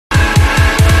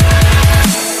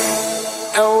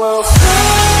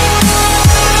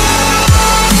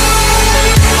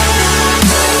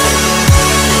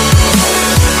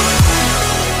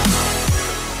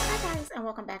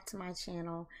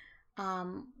channel.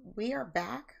 We are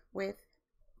back with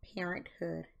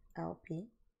Parenthood LP.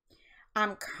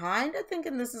 I'm kind of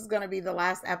thinking this is going to be the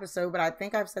last episode, but I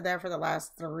think I've said that for the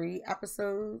last 3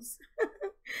 episodes.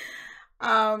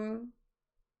 um,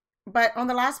 but on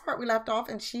the last part we left off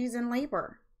and she's in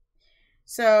labor.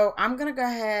 So I'm going to go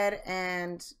ahead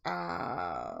and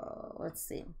let's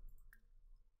see.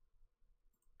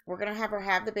 We're going to have her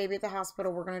have the baby at the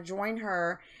hospital. We're going to join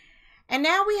her. And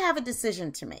now we have a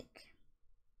decision to make.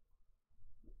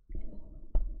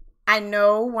 I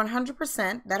know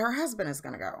 100% that her husband is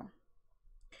going to go.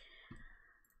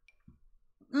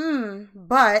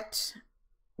 But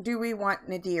do we want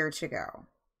Nadir to go?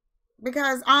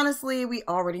 Because honestly, we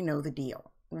already know the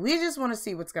deal. We just want to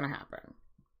see what's going to happen.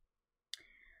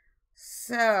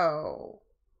 So,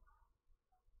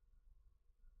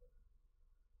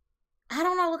 I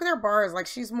don't know. Look at their bars. Like,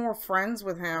 she's more friends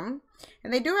with him.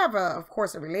 And they do have, of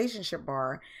course, a relationship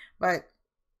bar. But,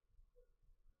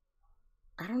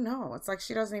 I don't know. It's like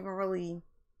she doesn't even really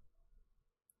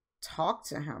talk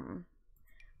to him.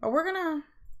 But we're going to...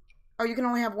 Oh, you can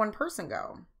only have one person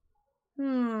go.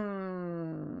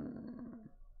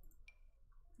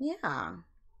 Yeah.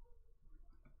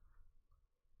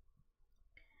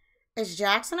 Is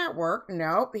Jackson at work?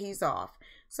 Nope, he's off.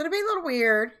 So it'd be a little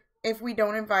weird if we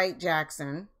don't invite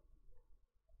Jackson,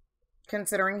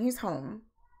 considering he's home.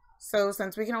 So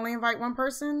since we can only invite one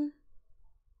person...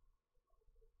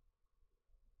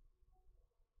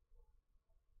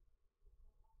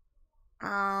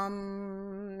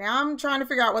 Now I'm trying to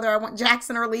figure out whether I want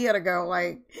Jackson or Leah to go.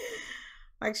 Like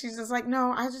she's just like,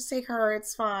 no, I'll just take her.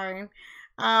 It's fine.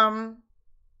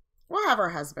 We'll have her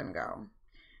husband go.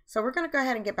 So we're going to go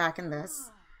ahead and get back in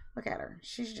this. Look at her.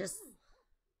 She's just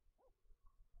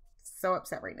so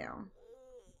upset right now.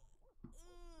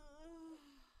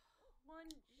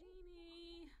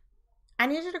 I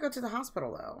need you to go to the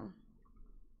hospital, though.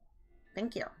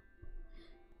 Thank you.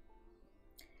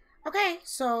 Okay,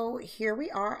 so here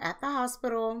we are at the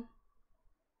hospital.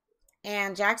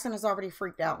 And Jackson has already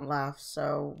freaked out and left.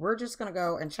 So we're just going to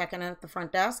go and check in at the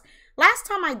front desk. Last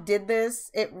time I did this,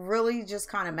 it really just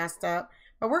kind of messed up.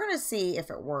 But we're going to see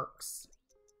if it works.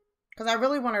 Because I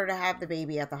really want her to have the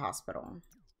baby at the hospital.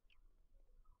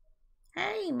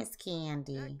 Hey, Miss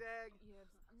Candy.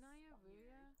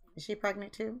 Is she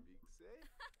pregnant too?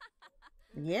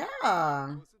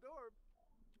 Yeah.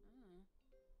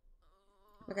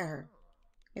 Look at her.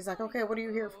 He's like, okay, what are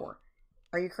you here for?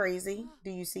 Are you crazy? Do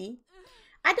you see?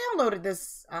 I downloaded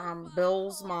this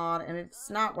Bills mod, and it's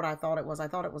not what I thought it was. I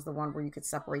thought it was the one where you could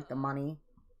separate the money.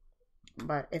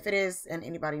 But if it is, and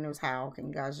anybody knows how, can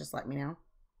you guys just let me know?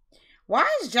 Why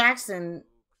is Jackson...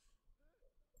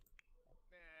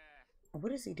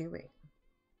 What is he doing?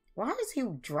 Why is he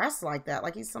dressed like that?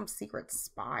 Like he's some secret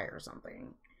spy or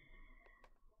something.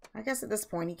 I guess at this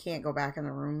point he can't go back in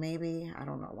the room, maybe. I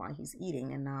don't know why he's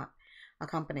eating and not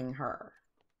accompanying her.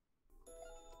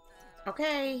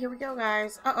 Okay, here we go,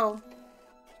 guys. Uh-oh.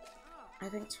 I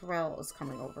think Terrell is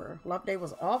coming over. Love Day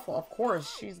was awful. Of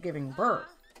course, she's giving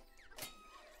birth.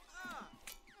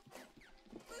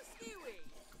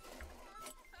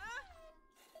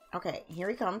 Okay, here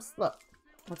he comes. Look.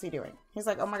 What's he doing? He's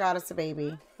like, oh my god, it's a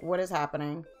baby. What is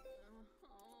happening?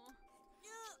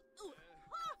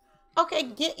 Okay,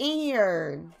 get in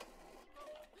here.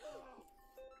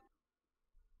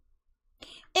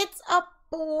 It's a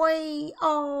boy.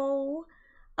 Oh.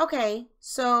 Okay,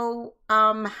 so,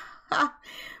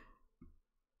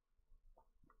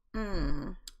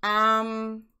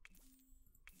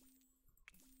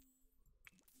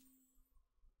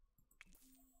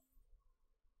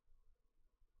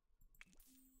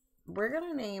 we're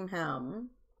gonna name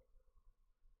him.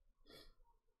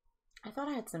 I thought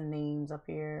I had some names up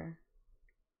here.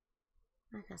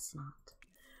 I guess not.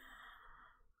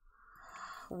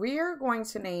 We're going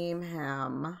to name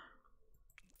him.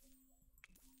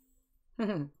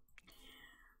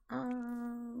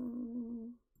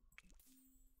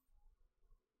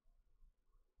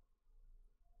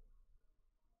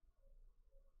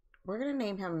 We're gonna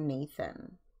name him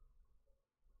Nathan.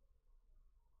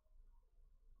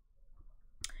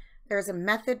 There's a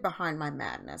method behind my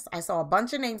madness. I saw a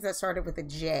bunch of names that started with a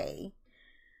J,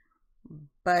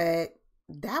 but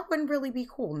that wouldn't really be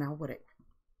cool. Now, would it?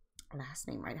 Last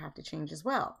name might have to change as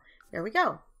well. There we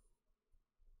go.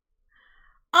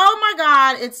 Oh my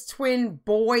god, it's twin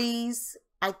boys.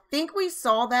 I think we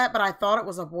saw that, but I thought it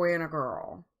was a boy and a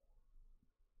girl.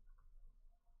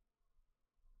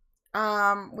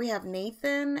 We have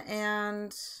Nathan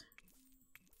and...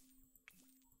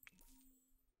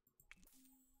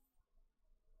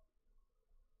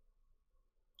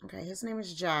 Okay, his name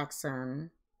is Jackson.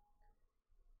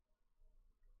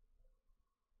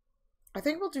 I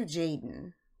think we'll do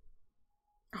Jaden.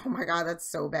 Oh my God, that's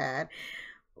so bad.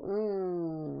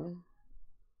 Ooh.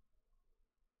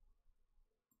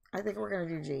 I think we're going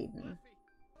to do Jaden.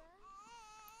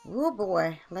 Oh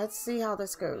boy, let's see how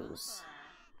this goes.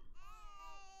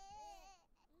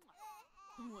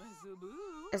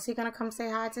 Is he going to come say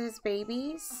hi to his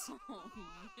babies?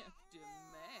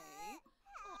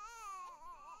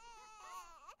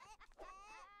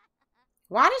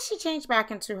 Why did she change back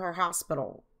into her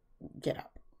hospital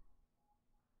getup?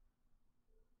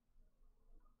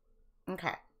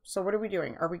 Okay, so what are we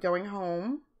doing? Are we going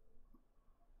home?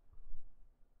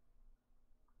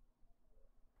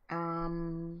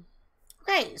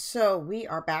 Okay, so we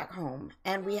are back home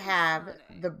and we have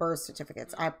the birth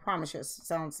certificates. I promise you, it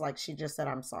sounds like she just said,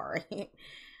 I'm sorry.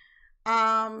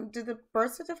 Do the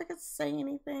birth certificates say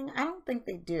anything? I don't think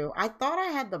they do. I thought I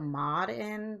had the mod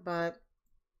in, but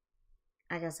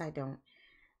I guess I don't.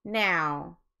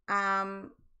 Now,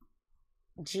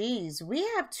 geez, we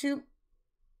have two.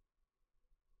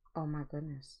 Oh my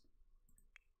goodness.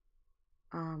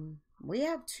 We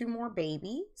have two more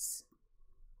babies.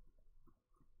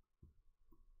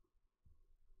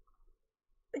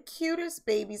 The cutest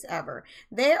babies ever.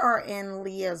 They are in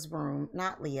Leah's room,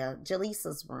 not Leah,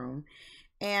 Jaleesa's room.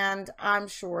 And I'm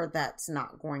sure that's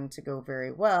not going to go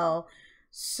very well.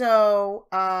 So,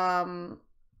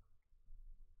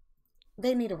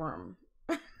 they need a room.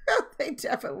 They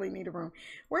definitely need a room.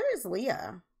 Where is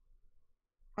Leah?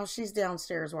 Oh, she's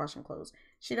downstairs washing clothes.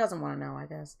 She doesn't want to know, I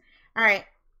guess. All right.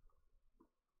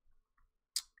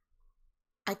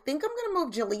 I think I'm going to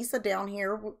move Jaleesa down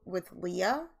here with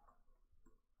Leah.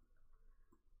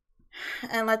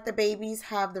 And let the babies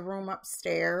have the room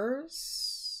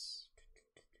upstairs.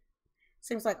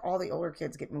 Seems like all the older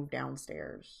kids get moved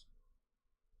downstairs.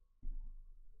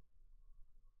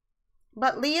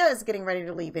 But Leah is getting ready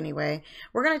to leave anyway.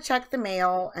 We're going to check the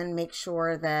mail and make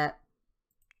sure that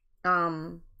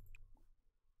yeah,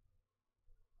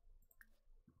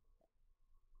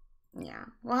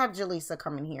 we'll have Jaleesa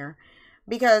come in here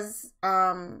because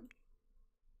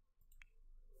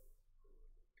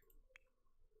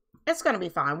it's going to be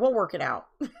fine. We'll work it out.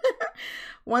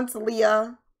 Once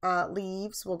Leah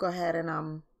leaves, we'll go ahead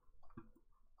and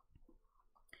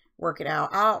work it out.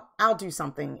 I'll do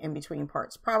something in between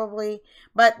parts probably,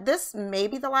 but this may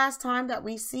be the last time that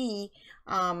we see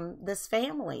this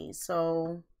family.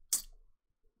 So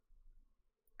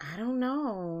I don't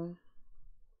know.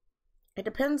 It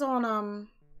depends on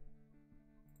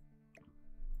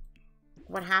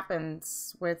what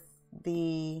happens with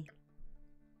the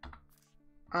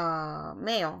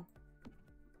mail.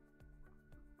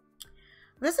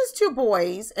 This is two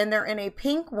boys and they're in a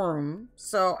pink room.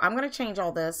 So I'm going to change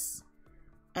all this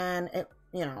and it,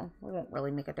 you know, it won't really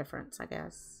make a difference, I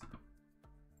guess.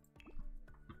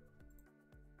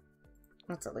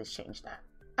 Let's at least change that.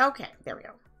 Okay, there we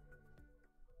go.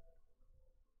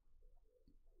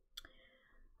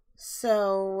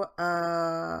 So,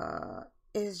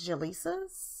 is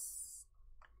Jaleesa's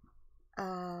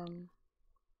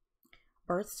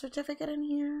birth certificate in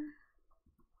here?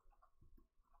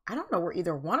 I don't know where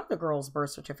either one of the girls' birth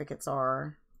certificates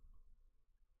are.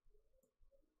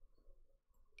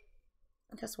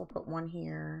 I guess we'll put one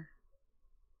here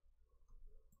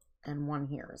and one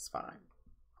here is fine.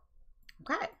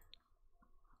 Okay.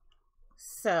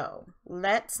 So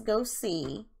let's go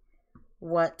see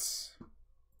what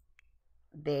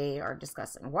they are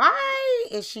discussing. Why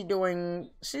is she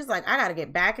doing? She's like, I got to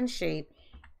get back in shape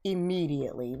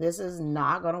immediately. This is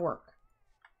not going to work.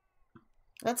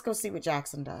 Let's go see what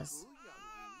Jackson does.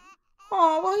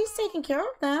 Oh, well, he's taking care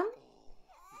of them.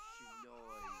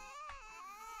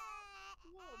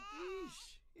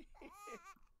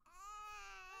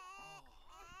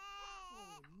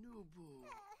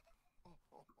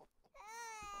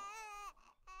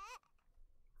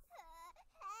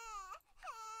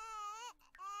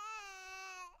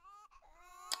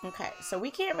 Okay, so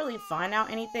we can't really find out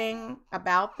anything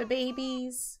about the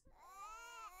babies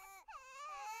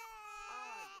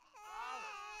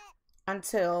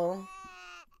until,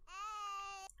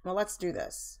 well, let's do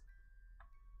this.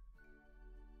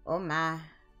 Oh my.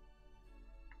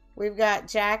 We've got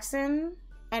Jackson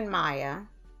and Maya.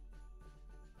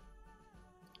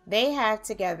 They have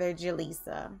together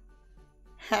Jaleesa.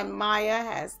 And Maya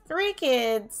has 3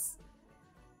 kids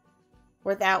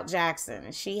without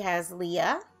Jackson. She has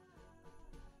Leah,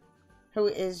 who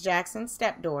is Jackson's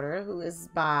stepdaughter, who is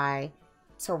by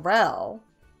Terrell.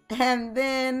 And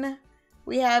then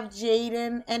we have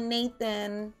Jaden and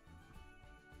Nathan.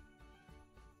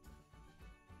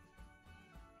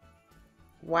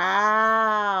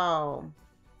 Wow.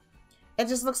 It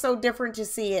just looks so different to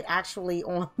see it actually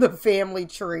on the family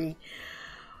tree.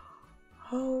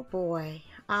 Oh boy.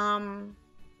 Oh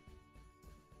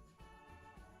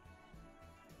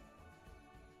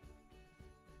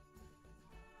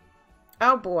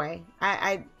boy.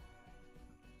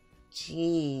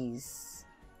 Jeez.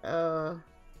 And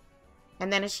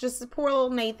then it's just the poor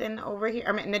little Nathan over here.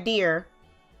 I mean, Nadir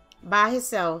by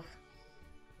himself.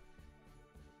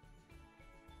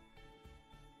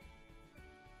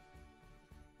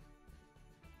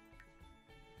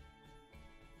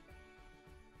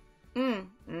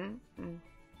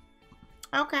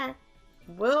 Okay.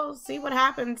 We'll see what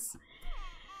happens.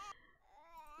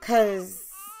 Because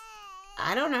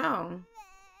I don't know.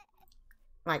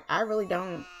 Like, I really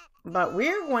don't. But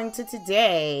we're going to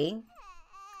today.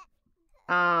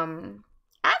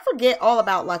 I forget all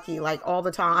about Lucky, like, all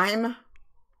the time.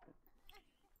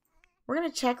 We're going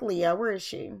to check Leah. Where is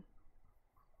she?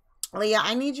 Leah,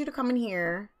 I need you to come in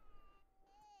here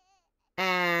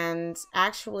and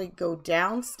actually go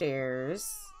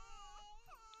downstairs.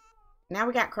 Now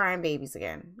we got crying babies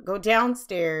again. Go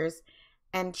downstairs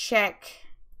and check.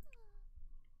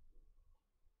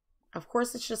 Of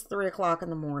course, it's just 3 o'clock in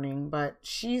the morning, but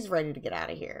she's ready to get out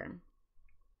of here.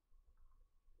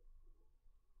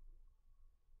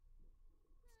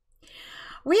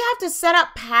 We have to set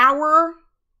up power.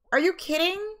 Are you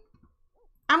kidding?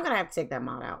 I'm going to have to take that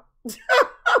mod out.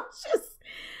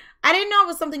 I didn't know it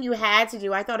was something you had to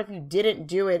do. I thought if you didn't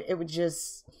do it, it would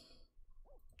just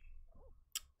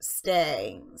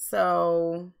stay.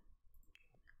 So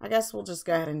I guess we'll just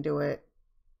go ahead and do it.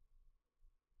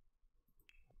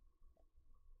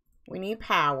 We need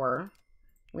power.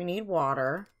 We need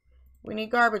water. We need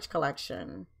garbage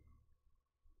collection.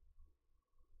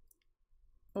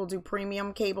 We'll do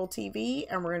premium cable TV,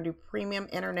 and we're going to do premium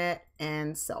internet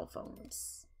and cell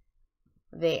phones.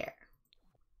 There.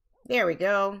 There we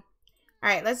go. All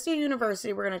right, let's do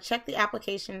university. We're going to check the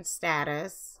application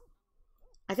status.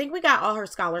 I think we got all her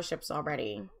scholarships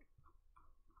already.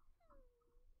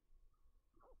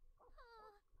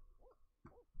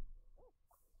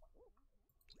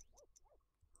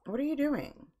 What are you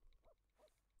doing?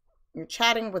 You're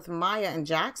chatting with Maya and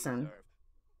Jackson.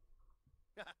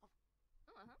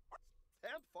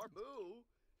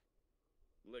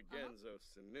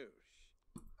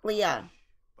 Leah,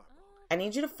 I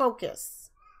need you to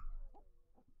focus.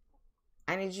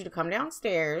 I need you to come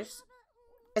downstairs.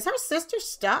 Is her sister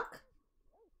stuck?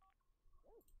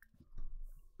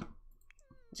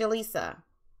 Jaleesa,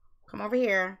 come over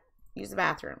here. Use the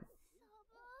bathroom.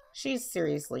 She's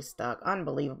seriously stuck.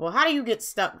 Unbelievable. How do you get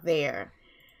stuck there?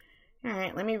 All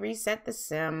right, let me reset the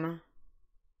sim.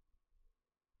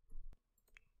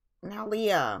 Now,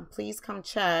 Leah, please come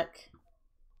check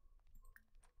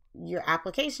your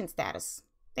application status.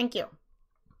 Thank you.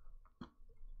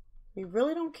 We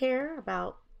really don't care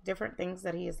about different things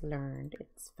that he has learned.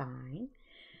 It's fine.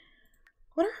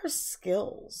 What are her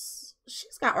skills?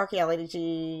 She's got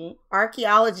archaeology.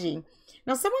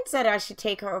 Now, someone said I should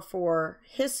take her for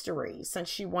history since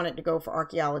she wanted to go for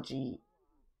archaeology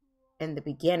in the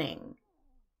beginning.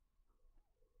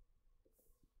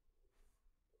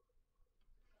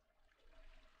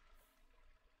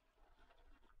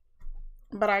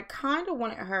 But I kind of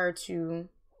wanted her to...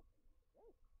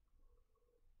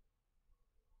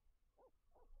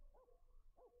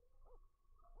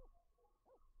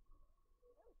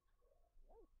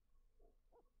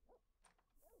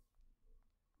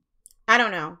 I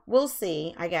don't know. We'll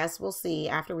see, I guess. We'll see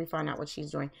after we find out what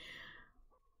she's doing.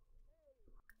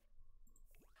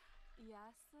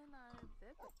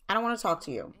 I don't want to talk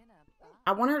to you.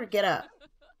 I want her to get up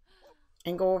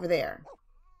and go over there.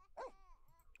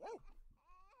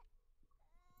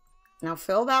 Now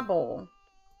fill that bowl.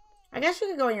 I guess you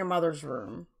could go in your mother's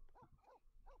room.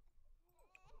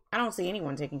 I don't see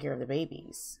anyone taking care of the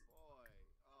babies.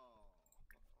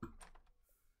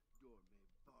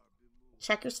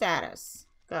 Check your status.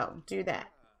 Go, do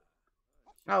that.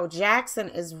 Oh, Jackson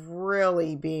is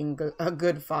really being a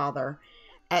good father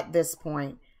at this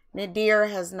point. Nadir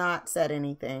has not said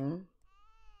anything.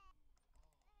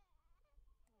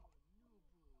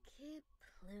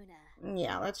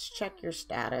 Yeah, let's check your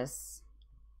status.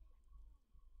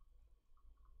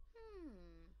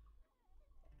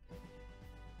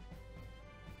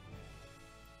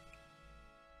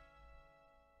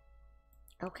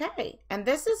 Okay, and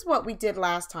this is what we did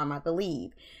last time, I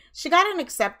believe. She got an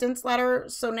acceptance letter,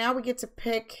 so now we get to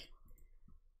pick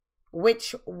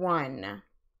which one.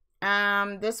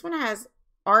 This one has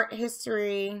art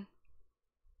history.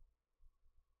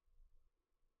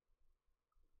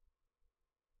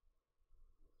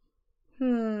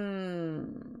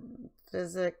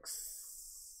 Physics.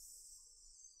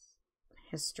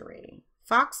 history.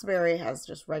 Foxbury has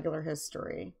just regular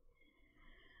history.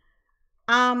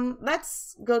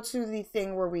 Let's go to the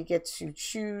thing where we get to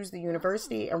choose the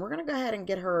university, and we're gonna go ahead and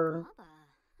get her.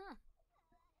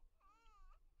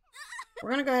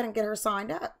 We're gonna go ahead and get her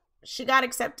signed up. She got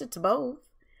accepted to both,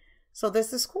 so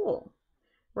this is cool.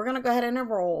 We're gonna go ahead and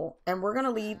enroll, and we're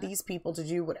gonna leave these people to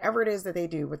do whatever it is that they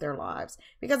do with their lives,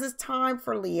 because it's time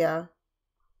for Leah.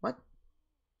 What?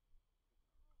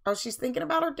 Oh, she's thinking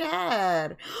about her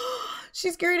dad.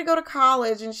 She's getting to go to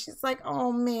college, and she's like,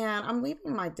 oh man, I'm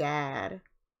leaving my dad.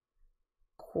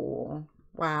 Cool.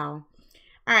 Wow.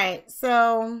 All right,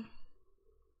 so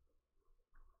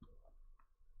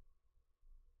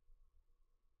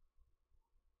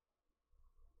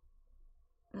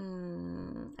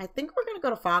I think we're going to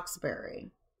go to Foxbury.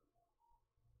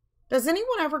 Does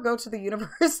anyone ever go to the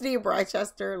University of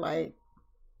Rochester? Like,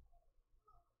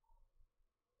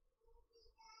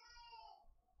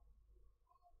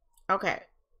 okay.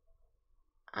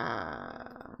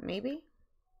 Maybe.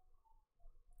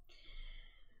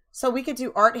 So we could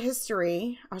do art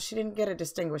history. Oh, she didn't get a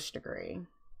distinguished degree.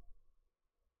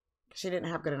 She didn't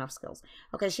have good enough skills.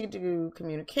 Okay, she could do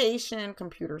communication,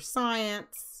 computer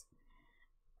science,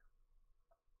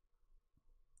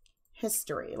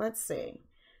 history. Let's see.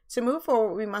 To move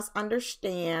forward, we must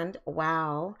understand,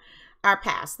 wow, our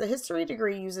past. The history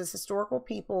degree uses historical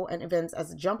people and events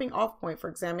as a jumping off point for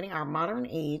examining our modern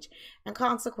age and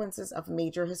consequences of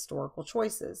major historical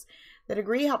choices. The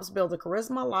degree helps build a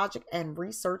charisma, logic, and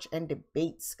research and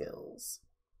debate skills.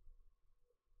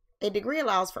 A degree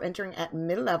allows for entering at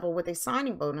mid-level with a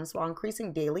signing bonus while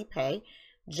increasing daily pay,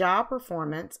 job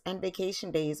performance, and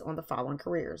vacation days on the following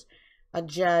careers: a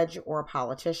judge or a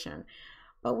politician.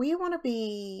 But we want to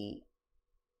be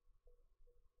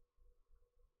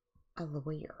a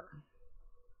lawyer.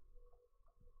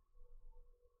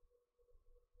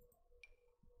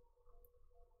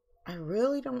 I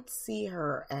really don't see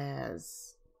her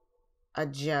as a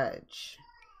judge.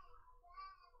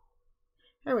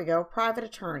 There we go. Private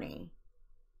attorney.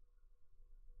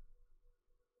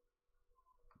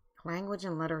 Language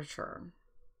and literature.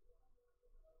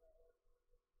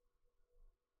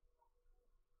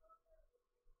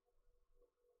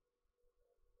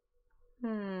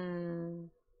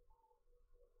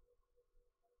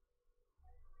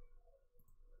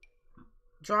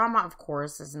 Drama, of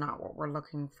course, is not what we're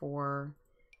looking for.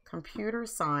 Computer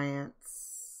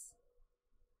science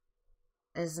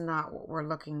is not what we're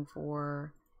looking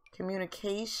for.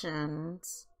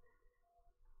 Communications.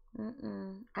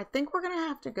 I think we're going to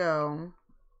have to go.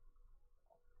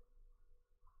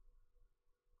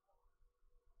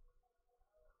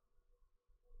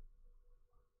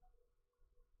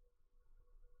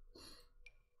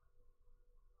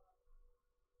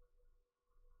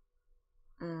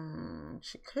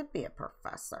 She could be a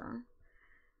professor.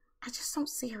 I just don't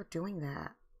see her doing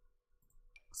that.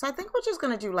 So I think we're just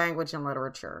going to do language and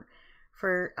literature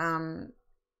for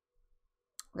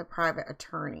the private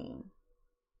attorney.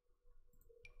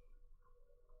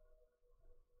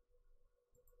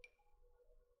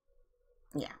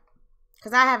 Yeah,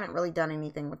 because I haven't really done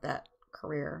anything with that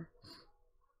career.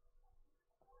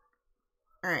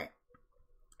 All right.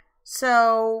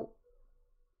 So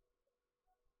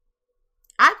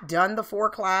I've done the 4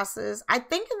 classes. I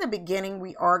think in the beginning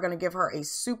we are going to give her a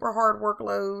super hard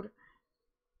workload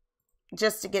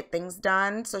just to get things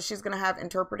done. So she's going to have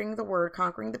interpreting the word,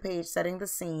 conquering the page, setting the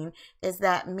scene. Is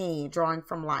that me? Drawing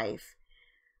from life.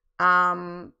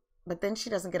 But then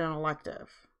she doesn't get an elective.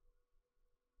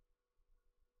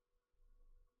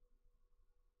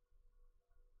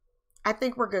 I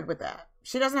think we're good with that.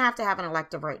 She doesn't have to have an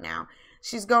elective right now.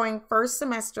 She's going first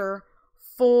semester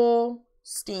full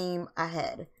steam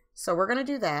ahead. So we're going to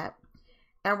do that.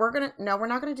 And we're going to, no, we're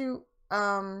not going to do,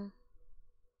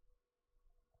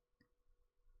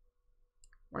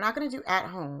 we're not going to do at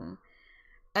home.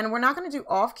 And we're not going to do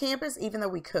off campus, even though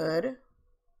we could.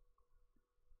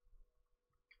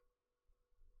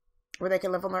 Where they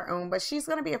can live on their own. But she's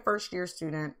going to be a first year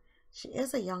student. She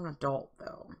is a young adult,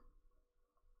 though.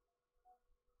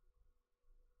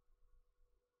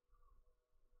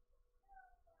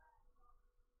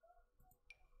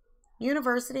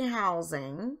 University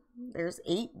housing. There's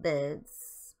 8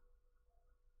 beds.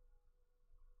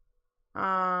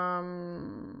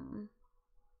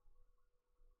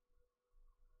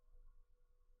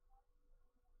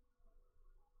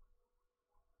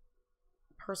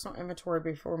 Personal inventory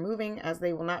before moving, as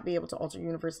they will not be able to alter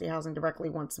university housing directly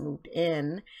once moved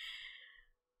in.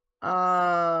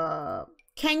 Can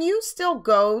you still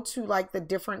go to like the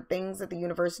different things at the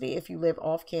university if you live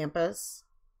off campus?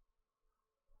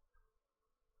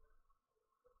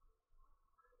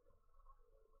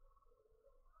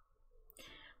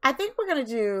 I think we're gonna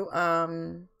do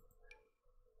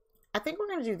I think we're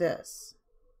gonna do this.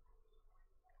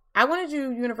 I want to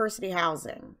do university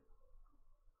housing.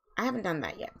 I haven't done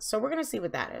that yet. So we're gonna see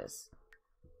what that is.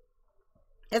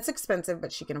 It's expensive,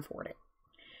 but she can afford it.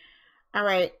 All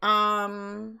right.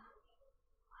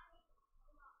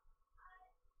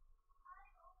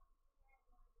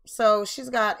 So she's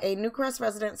got a Newcrest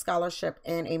resident scholarship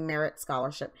and a merit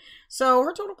scholarship. So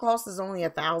her total cost is only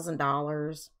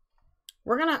 $1,000.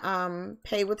 We're gonna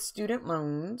pay with student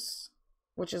loans,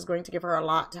 which is going to give her a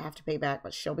lot to have to pay back,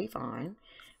 but she'll be fine.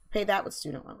 Pay that with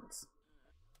student loans.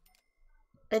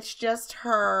 It's just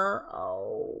her.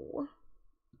 Oh.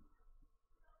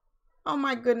 Oh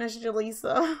my goodness,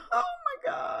 Jaleesa. Oh my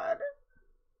God.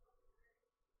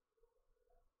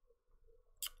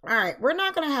 All right, we're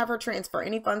not going to have her transfer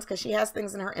any funds because she has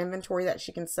things in her inventory that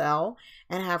she can sell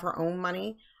and have her own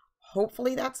money.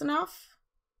 Hopefully that's enough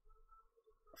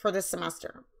for this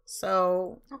semester.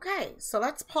 So, okay, so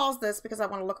let's pause this because I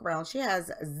want to look around. She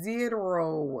has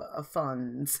 0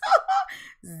 funds.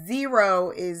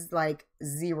 0 is like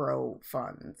 0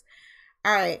 funds.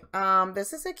 All right,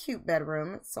 this is a cute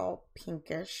bedroom. It's all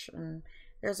pinkish and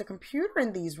there's a computer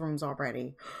in these rooms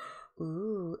already.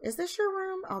 Ooh, is this your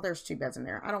room? Oh, there's 2 beds in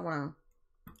there. I don't want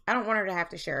her to have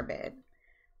to share a bed.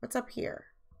 What's up here?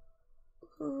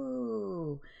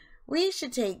 Ooh, we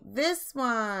should take this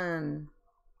one.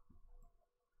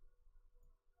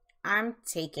 I'm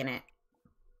taking it.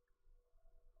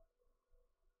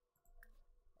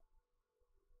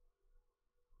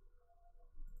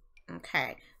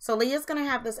 Okay, so Leah's gonna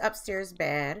have this upstairs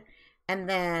bed, and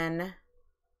then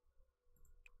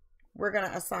we're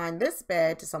gonna assign this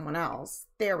bed to someone else.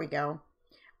 There we go.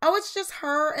 Oh, it's just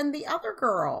her and the other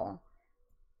girl.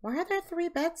 Why are there 3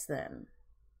 beds then?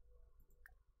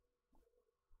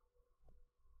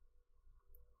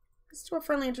 Let's do a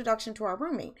friendly introduction to our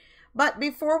roommate. But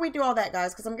before we do all that,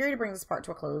 guys, because I'm going to bring this part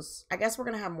to a close, I guess we're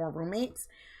going to have more roommates.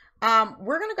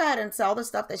 We're going to go ahead and sell the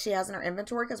stuff that she has in her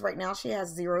inventory because right now she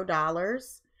has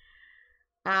 $0.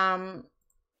 And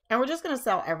we're just going to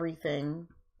sell everything.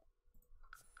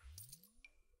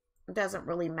 It doesn't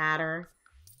really matter.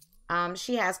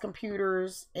 She has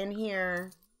computers in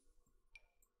here.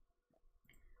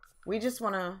 We just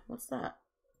want to, what's that?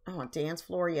 Oh, a dance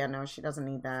floor? Yeah, no, she doesn't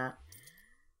need that.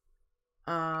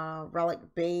 Relic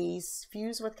base.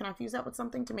 Fuse with, can I fuse that with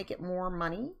something to make it more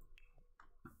money?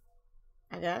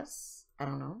 I guess. I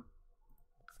don't know.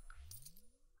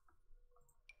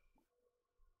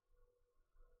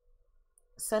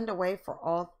 Send away for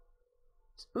all.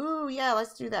 Ooh, yeah,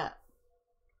 let's do that.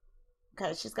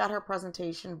 Okay, she's got her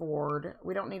presentation board.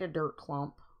 We don't need a dirt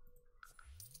clump.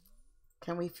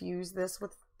 Can we fuse this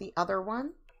with the other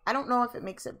one? I don't know if it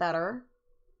makes it better.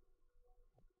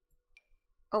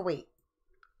 Oh, wait.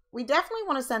 We definitely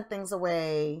want to send things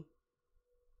away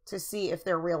to see if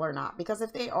they're real or not. Because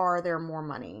if they are, they're more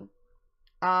money.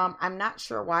 I'm not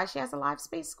sure why she has a live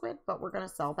space squid, but we're going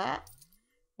to sell that.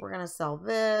 We're going to sell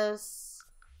this.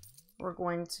 We're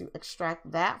going to extract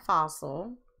that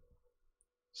fossil.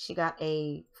 She got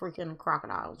a freaking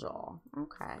crocodile jaw.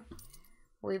 Okay.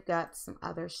 We've got some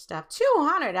other stuff.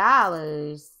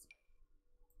 $200.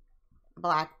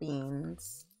 Black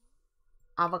beans.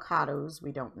 Avocados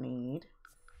we don't need.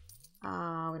 We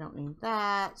don't need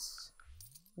that.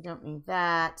 We don't need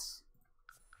that.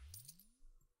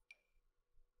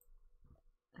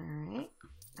 All right.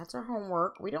 That's our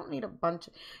homework. We don't need a bunch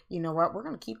of, you know what? We're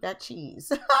going to keep that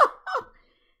cheese.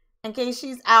 In case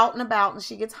she's out and about and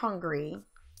she gets hungry.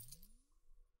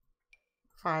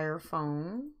 Fire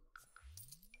phone.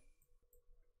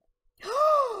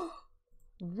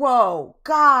 Whoa,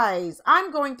 guys.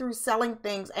 I'm going through selling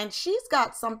things and she's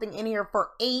got something in here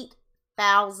for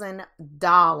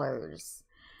 $8,000.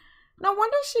 No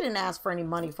wonder she didn't ask for any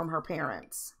money from her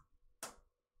parents.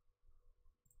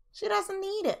 She doesn't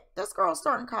need it. This girl's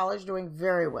starting college doing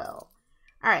very well.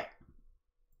 All right.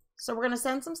 So we're going to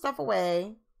send some stuff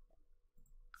away.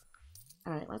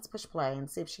 All right, let's push play and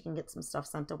see if she can get some stuff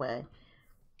sent away.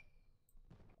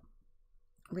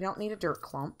 We don't need a dirt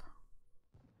clump.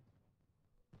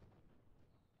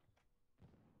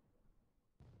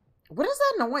 What is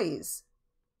that noise?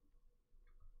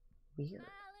 Weird.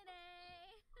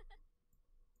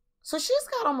 So she's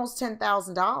got almost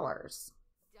 $10,000.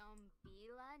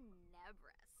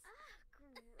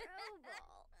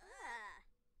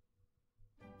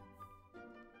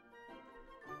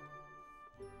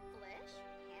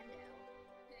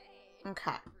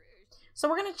 Okay. So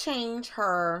we're going to change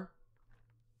her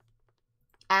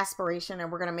aspiration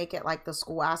and we're going to make it like the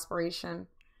school aspiration.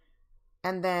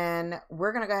 And then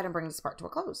we're going to go ahead and bring this part to a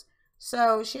close.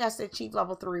 So she has to achieve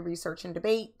level 3 research and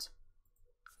debate.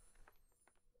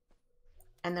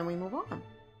 And then we move on.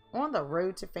 On the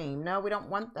road to fame. No, we don't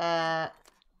want that.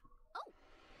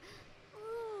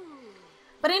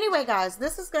 But anyway, guys,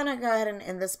 this is going to go ahead and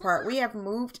end this part. We have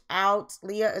moved out.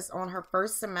 Leah is on her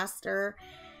first semester.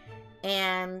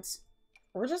 And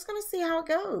we're just going to see how it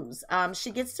goes.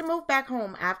 She gets to move back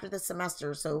home after the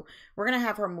semester. So we're going to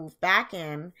have her move back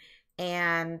in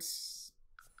and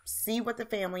see what the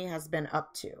family has been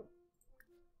up to.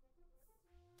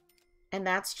 And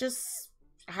that's just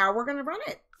how we're going to run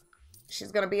it.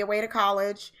 She's going to be away to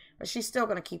college, but she's still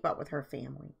going to keep up with her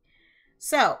family.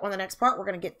 So, on the next part, we're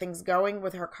going to get things going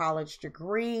with her college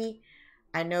degree.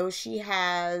 I know she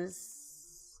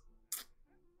has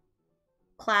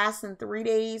class in 3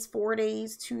 days, 4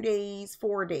 days, 2 days,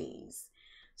 4 days.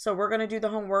 So, we're going to do the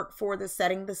homework for the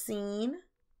setting the scene.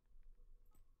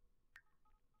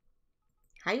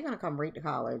 How are you going to come right to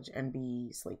college and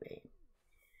be sleeping?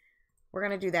 We're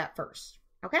going to do that first,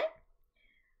 okay?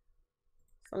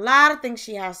 A lot of things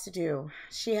she has to do.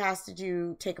 She has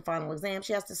to take a final exam.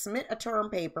 She has to submit a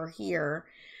term paper here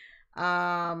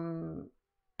and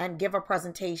give a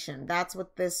presentation. That's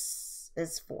what this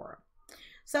is for.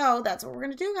 So that's what we're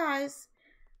going to do, guys.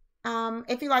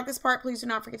 If you like this part, please do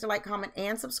not forget to like, comment,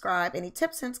 and subscribe. Any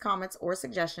tips, hints, comments, or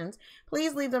suggestions,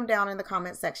 please leave them down in the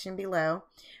comment section below.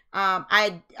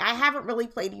 I haven't really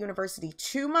played University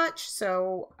too much,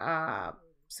 so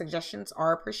suggestions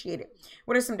are appreciated.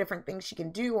 What are some different things she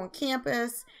can do on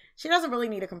campus? She doesn't really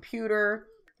need a computer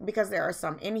because there are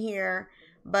some in here,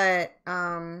 but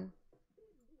I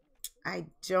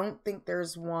don't think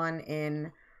there's one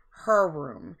in her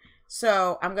room.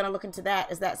 So I'm going to look into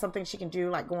that. Is that something she can do,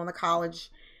 like go on the college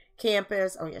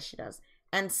campus? Oh, yes, she does.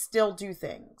 And still do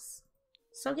things.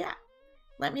 So, yeah.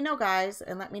 Let me know, guys,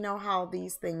 and let me know how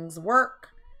these things work.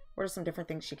 What are some different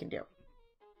things she can do?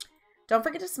 Don't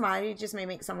forget to smile. You just may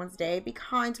make someone's day. Be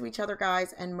kind to each other,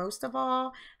 guys. And most of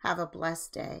all, have a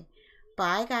blessed day.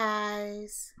 Bye,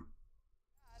 guys.